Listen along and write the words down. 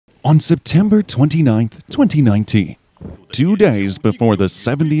On September 29, 2019, 2 days before the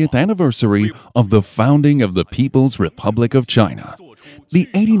 70th anniversary of the founding of the People's Republic of China, the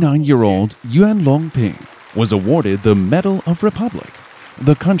 89-year-old Yuan Longping was awarded the Medal of Republic,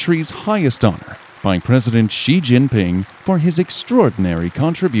 the country's highest honor, by President Xi Jinping for his extraordinary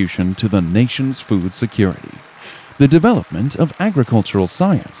contribution to the nation's food security, the development of agricultural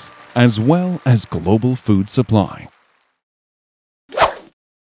science, as well as global food supply.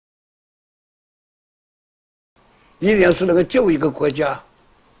 一定是能够救一个国家，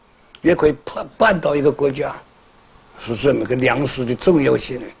也可以办到一个国家，是这么个粮食的重要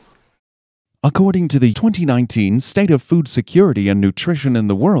性。 According to the 2019 State of Food Security and Nutrition in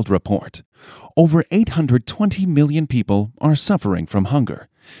the World report, over 820 million people are suffering from hunger,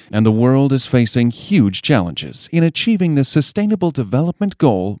 and the world is facing huge challenges in achieving the Sustainable Development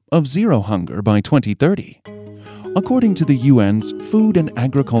Goal of zero hunger by 2030. According to the UN's Food and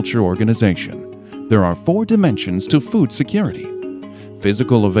Agriculture Organization, there are 4 dimensions to food security: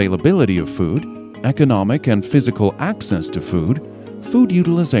 physical availability of food, economic and physical access to food, food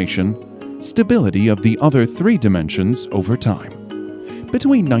utilization, stability of the other 3 dimensions over time.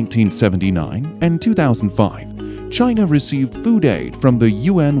 Between 1979 and 2005, China received food aid from the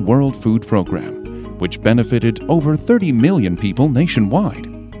UN World Food Program, which benefited over 30 million people nationwide.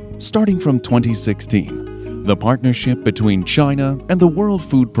 Starting from 2016, the partnership between China and the World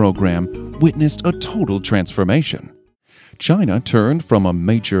Food Program witnessed a total transformation. China turned from a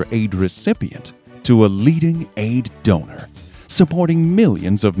major aid recipient to a leading aid donor, supporting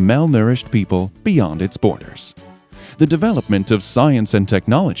millions of malnourished people beyond its borders. The development of science and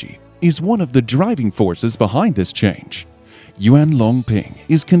technology is one of the driving forces behind this change. Yuan Longping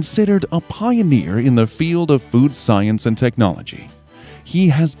is considered a pioneer in the field of food science and technology. He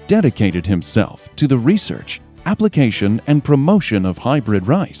has dedicated himself to the research, application, and promotion of hybrid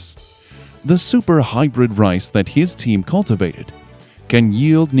rice. The super hybrid rice that his team cultivated can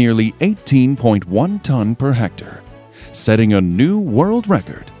yield nearly 18.1 ton per hectare, setting a new world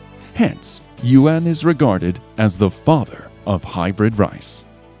record. Hence, Yuan is regarded as the father of hybrid rice.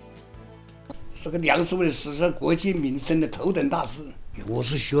 这个粮食问题是国计民生的头等大事。我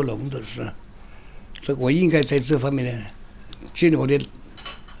是学农的，是，这我应该在这方面呢尽我的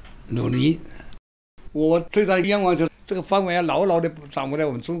努力。我最大的愿望就是这个方案要牢牢地掌握在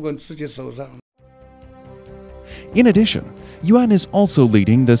我们中国人自己手上。 In addition, Yuan is also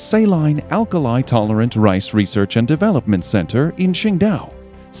leading the saline-alkali tolerant rice research and development center in Qingdao.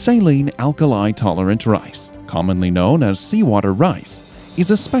 Saline-alkali tolerant rice, commonly known as seawater rice,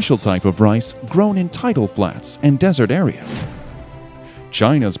 is a special type of rice grown in tidal flats and desert areas.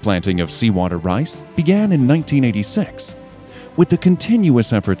 China's planting of seawater rice began in 1986. With the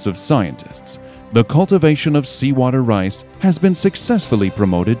continuous efforts of scientists, the cultivation of seawater rice has been successfully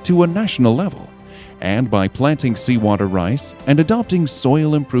promoted to a national level. And by planting seawater rice and adopting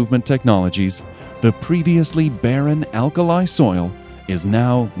soil improvement technologies, the previously barren alkali soil is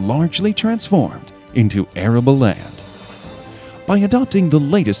now largely transformed into arable land. By adopting the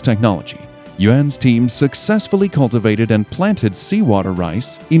latest technology, Yuan's team successfully cultivated and planted seawater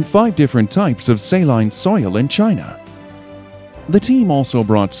rice in 5 different types of saline soil in China. The team also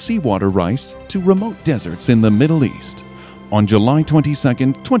brought seawater rice to remote deserts in the Middle East. On July 22,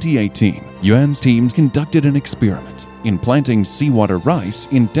 2018, Yuan's teams conducted an experiment in planting seawater rice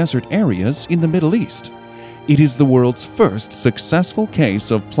in desert areas in the Middle East. It is the world's first successful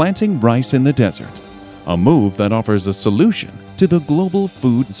case of planting rice in the desert, a move that offers a solution to the global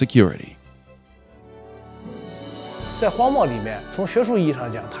food security. 在荒漠里面，从学术意义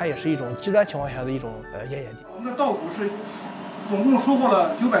上讲，它也是一种极端情况下的一种烟眼地。我们的稻谷是总共收获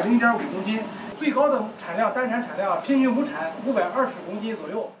了901.5公斤。 最高的产量，单产产量平均亩产520公斤左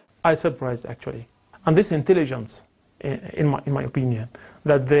右。I surprised actually, and this intelligence, in my opinion,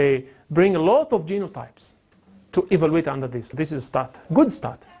 that they bring a lot of genotypes to evaluate under this. This is a start, good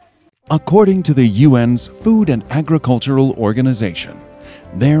start. According to the UN's Food and Agricultural Organization,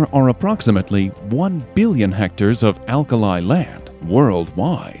 there are approximately 1 billion hectares of alkali land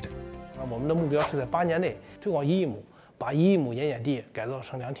worldwide. 我们的目标是在8年内推广1亿亩，把1亿亩盐碱地改造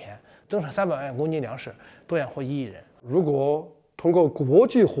成良田。 增产300万公斤粮食，多养活1亿人。如果通过国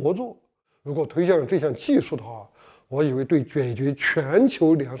际合作，如果推向这项技术的话，我以为对解决全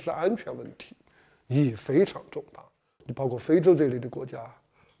球粮食安全问题意义非常重大。你包括非洲这类的国家，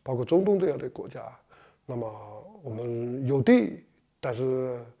包括中东这样的国家，那么我们有地，但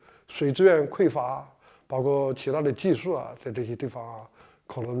是水资源匮乏，包括其他的技术啊，在这些地方啊，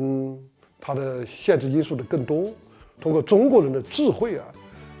可能它的限制因素的更多。通过中国人的智慧啊。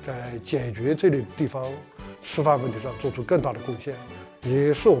 在解决这类地方吃饭问题上做出更大的贡献，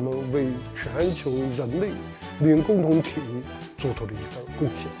也是我们为全球人类命运共同体做出的一份贡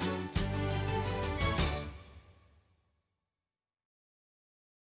献。